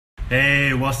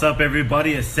Hey, what's up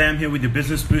everybody? It's Sam here with your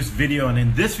Business Boost video, and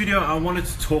in this video I wanted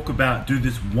to talk about do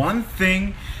this one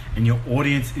thing and your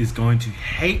audience is going to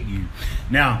hate you.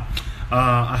 Now,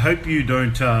 I hope you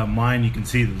don't mind. You can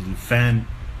see the little fan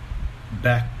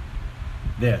back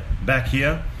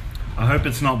here. I hope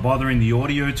it's not bothering the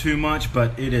audio too much,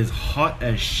 but it is hot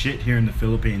as shit here in the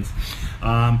Philippines.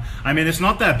 I mean, it's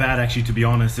not that bad actually, to be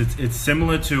honest. It's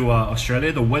similar to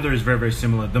Australia. The weather is very, very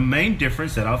similar. The main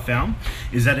difference that I've found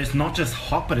is that it's not just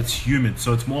hot, but it's humid.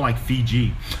 So it's more like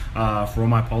Fiji for all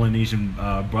my Polynesian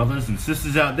brothers and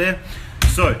sisters out there.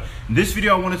 So in this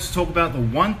video, I wanted to talk about the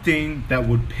one thing that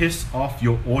would piss off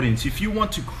your audience. If you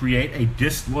want to create a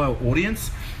disloyal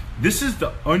audience, this is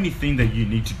the only thing that you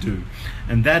need to do,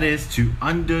 and that is to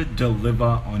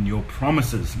under-deliver on your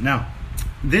promises. Now,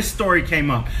 this story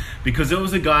came up because there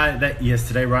was a guy that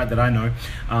yesterday, right, that I know,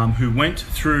 who goes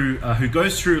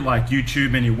through like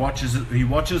YouTube, and he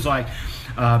watches like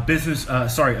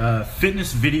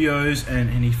fitness videos,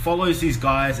 and he follows these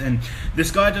guys, and this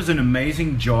guy does an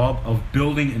amazing job of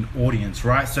building an audience,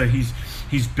 right? So he's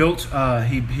built,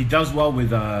 he does well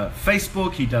with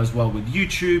Facebook, he does well with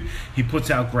YouTube, he puts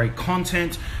out great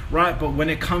content, right? But when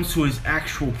it comes to his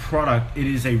actual product, it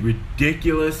is a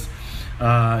ridiculous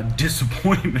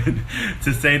disappointment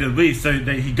to say the least. So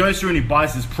he goes through and he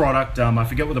buys this product. I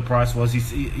forget what the price was.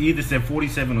 He either said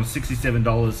 $47 or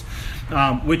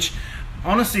 $67, which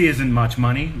honestly isn't much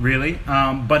money, really,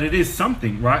 but it is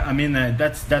something, right? I mean,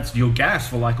 that's your gas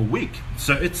for like a week,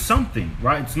 so it's something,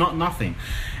 right? It's not nothing.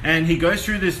 And he goes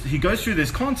through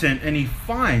this content, and he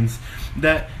finds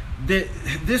that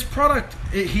this product,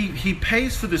 he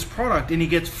pays for this product, and he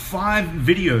gets 5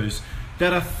 videos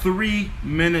that are 3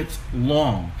 minutes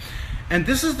long. And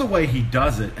this is the way he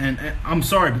does it. And I'm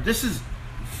sorry, but this is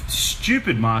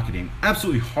stupid marketing,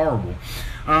 absolutely horrible.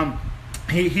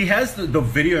 He has the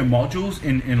video modules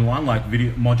in line, like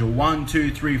video module 1, 2,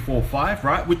 3, 4, 5,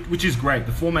 right? Which is great.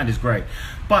 The format is great.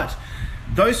 But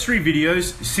those 3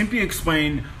 videos simply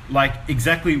explain like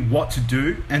exactly what to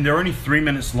do, and they're only 3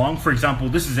 minutes long. For example,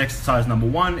 this is exercise number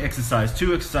 1, exercise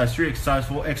 2, exercise 3, exercise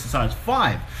 4, exercise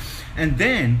 5. And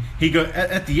then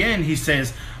at the end he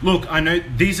says, look, I know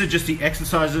these are just the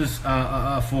exercises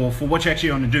for what you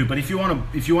actually want to do, but if you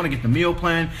want to get the meal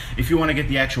plan, if you want to get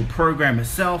the actual program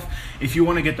itself, if you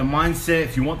want to get the mindset,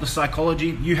 if you want the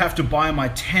psychology, you have to buy my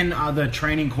 10 other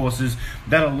training courses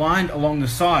that are lined along the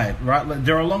side, right?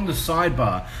 They're along the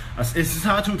sidebar. It's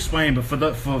hard to explain, but for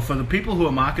the people who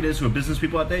are marketers, who are business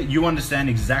people out there, you understand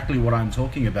exactly what I'm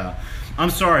talking about. I'm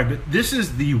sorry, but this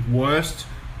is the worst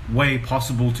way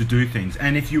possible to do things.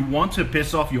 And if you want to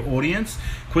piss off your audience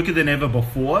quicker than ever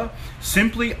before,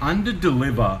 simply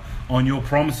under-deliver on your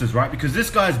promises, right? Because this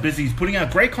guy's busy, he's putting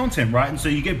out great content, right? And so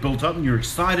you get built up and you're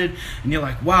excited and you're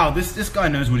like, wow, this guy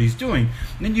knows what he's doing.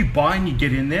 And then you buy and you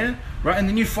get in there, right? And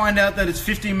then you find out that it's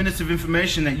 15 minutes of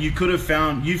information that you could have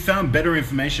found. You found better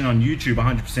information on YouTube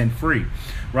 100% free,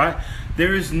 right?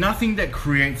 There is nothing that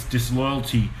creates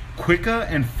disloyalty quicker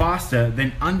and faster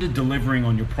than under-delivering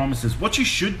on your promises. What he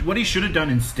should have done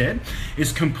instead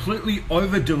is completely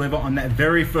over-deliver on that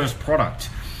very first product,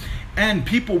 and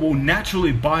people will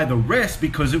naturally buy the rest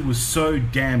because it was so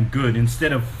damn good,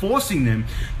 instead of forcing them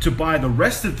to buy the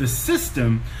rest of the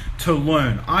system to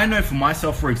learn. I know for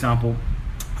myself, for example,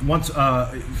 once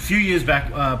a few years back,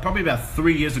 probably about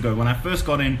 3 years ago, when I first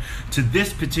got into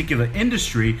this particular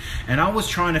industry, and I was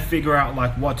trying to figure out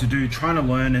like what to do, trying to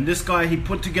learn, and this guy, he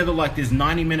put together like this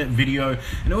 90-minute video,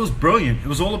 and it was brilliant. It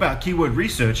was all about keyword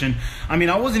research, and I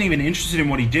mean, I wasn't even interested in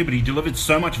what he did, but he delivered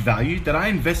so much value that I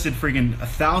invested friggin'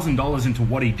 $1,000 into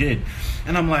what he did.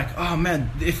 And I'm like, oh man,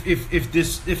 if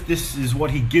this is what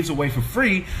he gives away for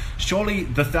free, surely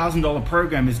the $1,000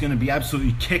 program is going to be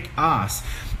absolutely kick ass.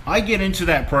 I get into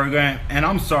that program, and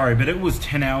I'm sorry, but it was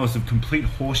 10 hours of complete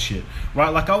horseshit, right?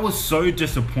 Like, I was so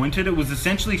disappointed. It was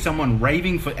essentially someone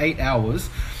raving for 8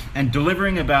 hours and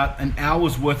delivering about an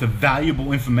hour's worth of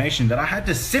valuable information that I had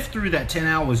to sift through that 10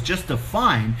 hours just to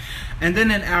find, and then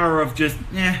an hour of just,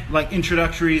 like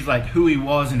introductories, like who he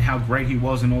was and how great he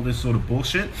was and all this sort of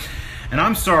bullshit. And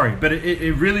I'm sorry, but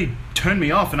it really turned me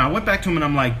off. And I went back to him and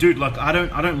I'm like, dude, look, I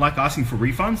don't like asking for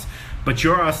refunds, but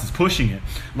your ass is pushing it.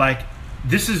 Like,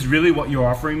 this is really what you're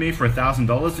offering me for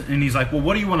 $1,000? And he's like, well,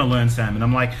 what do you want to learn, Sam? And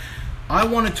I'm like, I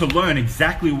wanted to learn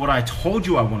exactly what I told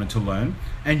you I wanted to learn,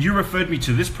 and you referred me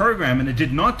to this program, and it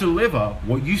did not deliver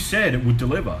what you said it would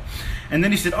deliver. And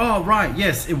then he said, oh, right,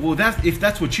 yes, if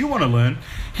that's what you want to learn,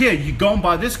 here, you go and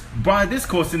buy this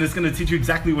course, and it's going to teach you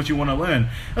exactly what you want to learn.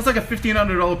 That's like a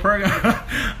 $1,500 program.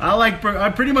 I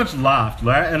pretty much laughed,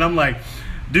 right? And I'm like,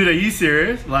 Dude, are you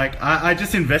serious? Like, I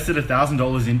just invested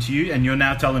 $1,000 into you, and you're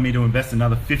now telling me to invest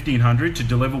another $1,500 to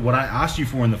deliver what I asked you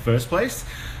for in the first place?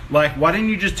 Like, why didn't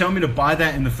you just tell me to buy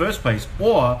that in the first place?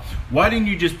 Or why didn't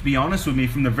you just be honest with me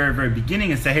from the very, very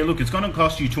beginning and say, hey, look, it's going to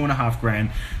cost you $2.5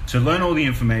 grand to learn all the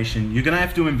information. You're going to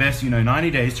have to invest,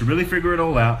 90 days to really figure it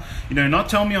all out. Not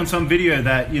tell me on some video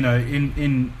that,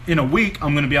 in a week,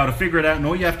 I'm going to be able to figure it out, and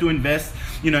all you have to invest,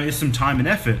 is some time and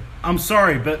effort. I'm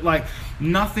sorry, but like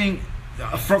nothing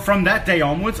from that day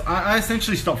onwards, I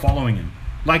essentially stopped following him.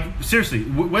 Like, seriously,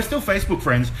 we're still Facebook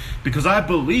friends because I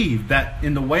believe that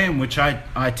in the way in which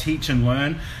I teach and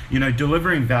learn,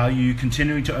 delivering value,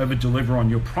 continuing to over deliver on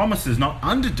your promises, not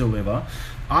under deliver,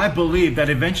 I believe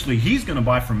that eventually he's going to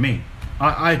buy from me.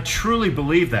 I truly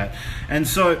believe that. And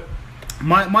so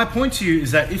my point to you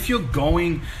is that if you're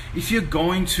going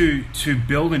to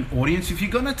build an audience, if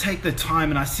you're going to take the time,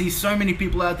 and I see so many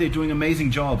people out there doing amazing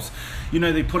jobs,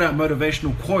 they put out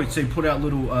motivational quotes, they put out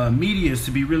little medias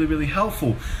to be really, really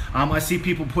helpful. I see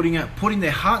people putting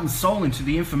their heart and soul into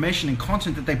the information and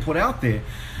content that they put out there,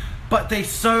 but they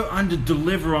so under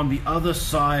deliver on the other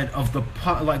side of the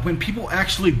like when people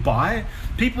actually buy,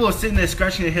 people are sitting there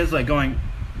scratching their heads like going,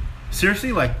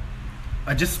 seriously, like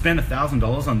I just spent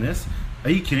 $1,000 on this? Are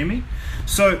you kidding me?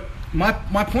 So my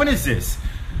point is this: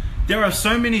 there are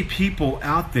so many people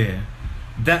out there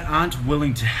that aren't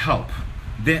willing to help.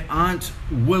 They aren't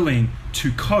willing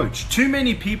to coach. Too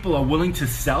many people are willing to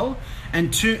sell,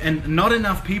 and not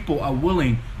enough people are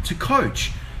willing to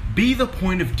coach. Be the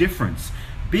point of difference.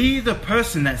 Be the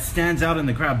person that stands out in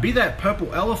the crowd. Be that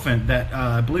purple elephant that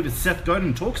I believe it's Seth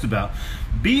Godin talks about.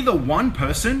 Be the one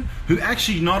person who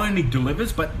actually not only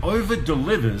delivers but over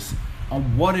delivers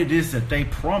on what it is that they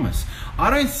promise. I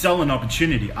don't sell an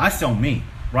opportunity, I sell me,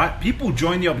 right? People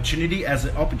join the opportunity as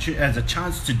a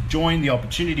chance to join the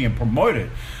opportunity and promote it.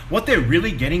 What they're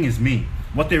really getting is me.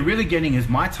 What they're really getting is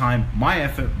my time, my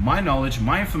effort, my knowledge,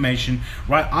 my information,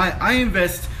 right? I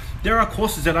invest, there are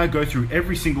courses that I go through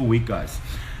every single week, guys,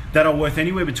 that are worth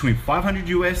anywhere between 500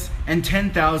 US and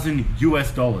 10,000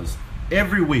 US dollars.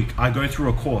 Every week I go through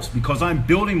a course because I'm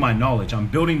building my knowledge, I'm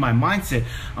building my mindset,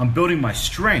 I'm building my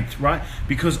strength, right?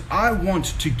 Because I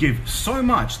want to give so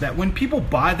much that when people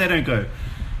buy, they don't go,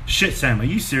 shit, Sam, are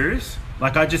you serious?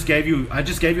 Like I just gave you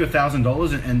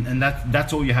 $1,000 and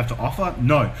that's all you have to offer?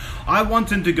 No, I want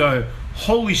them to go,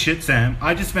 holy shit, Sam,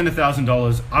 I just spent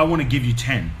 $1,000, I want to give you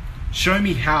 10. Show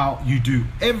me how you do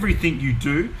everything you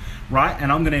do, right? And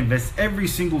I'm going to invest every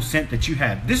single cent that you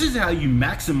have. This is how you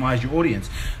maximize your audience.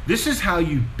 This is how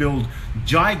you build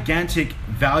gigantic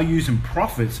values and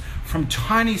profits from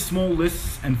tiny small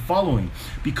lists and following,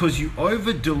 because you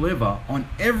over deliver on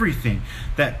everything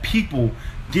that people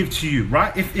give to you,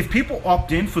 right? If people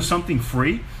opt in for something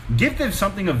free, give them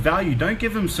something of value. Don't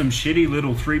give them some shitty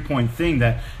little 3-point thing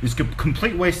that is a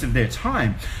complete waste of their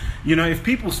time. If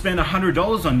people spend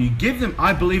 $100 on you, give them,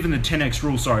 I believe in the 10x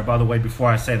rule. Sorry, by the way, before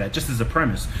I say that, just as a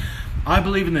premise, I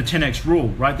believe in the 10x rule,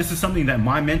 right? This is something that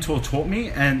my mentor taught me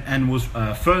and was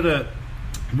further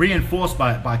reinforced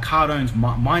by Cardone's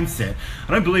mindset.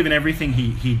 I don't believe in everything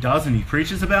he does and he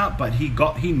preaches about, but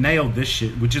he nailed this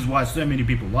shit, which is why so many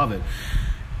people love it.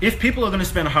 If people are going to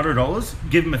spend $100,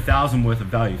 give them 1,000 worth of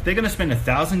value. If they're going to spend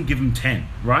 1,000, give them 10,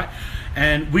 right?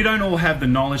 And we don't all have the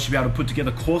knowledge to be able to put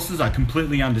together courses. I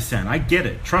completely understand. I get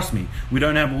it. Trust me. We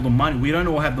don't have all the money. We don't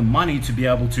all have the money to be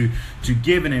able to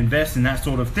give and invest in that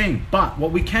sort of thing. But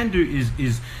what we can do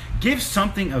is give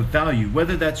something of value,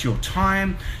 whether that's your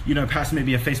time, perhaps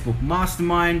maybe a Facebook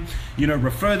mastermind,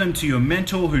 refer them to your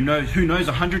mentor who knows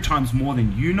 100 times more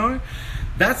than you know.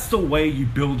 That's the way you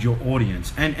build your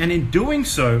audience. And in doing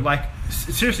so, like,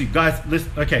 seriously, guys, listen,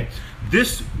 okay,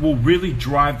 this will really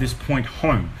drive this point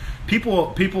home.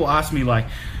 People ask me, like,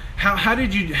 how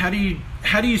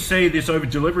do you say this over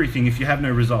delivery thing if you have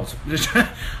no results?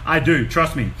 I do,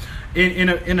 trust me.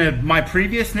 In my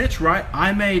previous niche, right,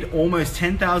 I made almost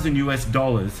 10,000 US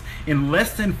dollars in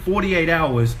less than 48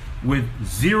 hours with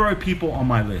 0 people on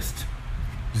my list.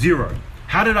 0.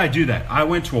 How did I do that? I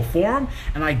went to a forum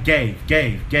and I gave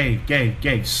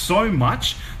so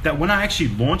much that when I actually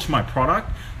launched my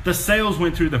product, the sales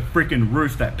went through the freaking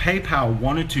roof that PayPal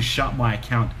wanted to shut my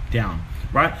account down,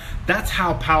 right? That's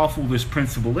how powerful this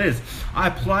principle is. I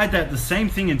applied the same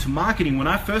thing into marketing when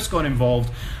I first got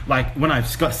involved, like when I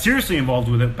got seriously involved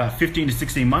with it about 15 to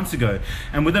 16 months ago.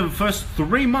 And within the first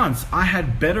 3 months, I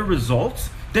had better results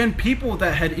than people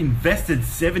that had invested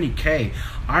 70K.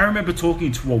 I remember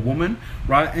talking to a woman,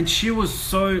 right? And she was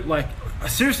so, like,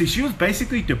 seriously, she was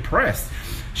basically depressed.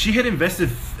 She had invested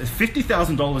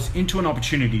 $50,000 into an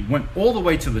opportunity, went all the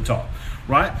way to the top,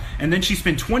 right? And then she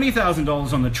spent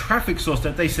 $20,000 on the traffic source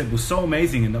that they said was so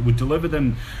amazing and that would deliver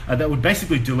them, that would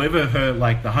basically deliver her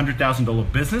like the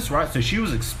 $100,000 business, right? So she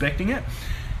was expecting it.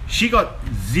 She got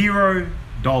 $0.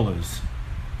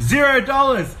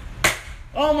 $0.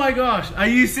 Oh my gosh, are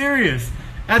you serious?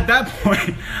 At that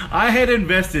point, I had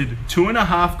invested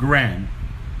 $2,500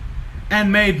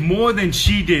 and made more than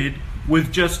she did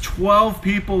with just 12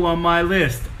 people on my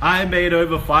list. I made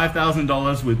over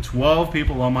 $5,000 with 12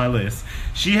 people on my list.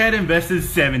 She had invested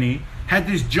 70, had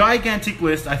this gigantic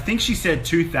list. I think she said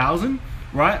 2,000,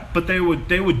 right? But they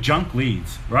were junk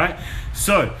leads, right?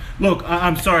 So look,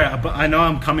 I'm sorry, but I know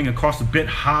I'm coming across a bit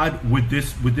hard with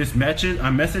this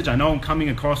message. I know I'm coming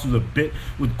across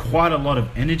with quite a lot of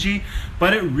energy,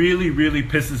 but it really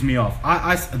pisses me off.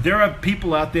 There are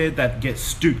people out there that get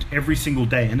stooped every single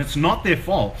day, and it's not their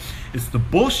fault. It's the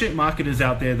bullshit marketers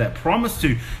out there that promise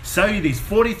to sell you these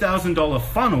 $40,000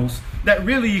 funnels that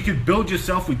really you could build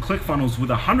yourself with ClickFunnels with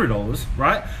 $100,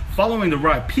 right? Following the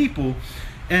right people.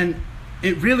 And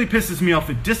it really pisses me off.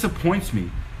 It disappoints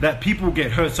me that people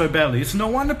get hurt so badly. It's no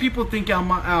wonder people think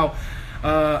our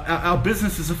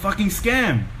business is a fucking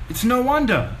scam. It's no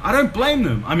wonder. I don't blame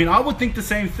them. I mean, I would think the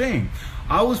same thing.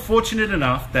 I was fortunate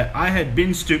enough that I had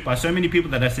been stooped by so many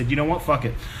people that I said, you know what, fuck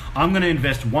it. I'm going to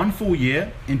invest 1 full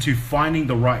year into finding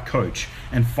the right coach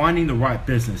and finding the right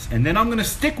business. And then I'm going to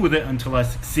stick with it until I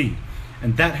succeed.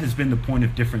 And that has been the point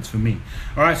of difference for me.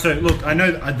 All right, so look, I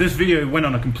know this video went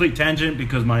on a complete tangent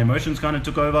because my emotions kind of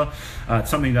took over. It's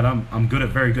something that I'm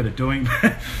very good at doing.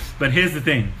 But here's the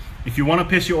thing. If you want to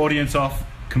piss your audience off,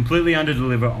 completely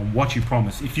under-deliver on what you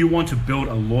promise. If you want to build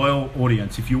a loyal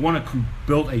audience, if you want to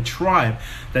build a tribe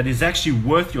that is actually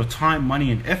worth your time,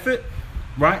 money, and effort,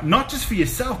 right? Not just for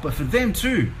yourself, but for them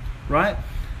too, right?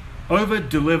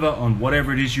 Over-deliver on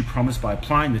whatever it is you promise by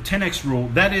applying the 10x rule.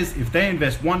 That is, if they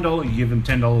invest $1, you give them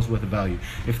 $10 worth of value.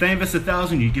 If they invest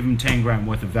 $1,000, you give them 10 grand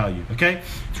worth of value, okay?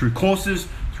 Through courses,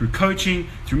 through coaching,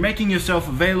 through making yourself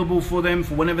available for them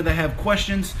for whenever they have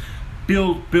questions.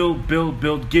 Build,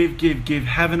 give,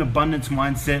 have an abundance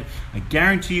mindset. I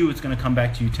guarantee you it's going to come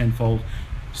back to you tenfold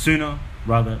sooner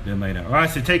rather than later. All right,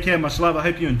 so take care, much love. I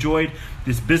hope you enjoyed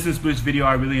this Business Boost video.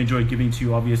 I really enjoyed giving to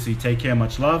you, obviously. Take care,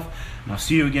 much love, and I'll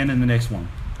see you again in the next one.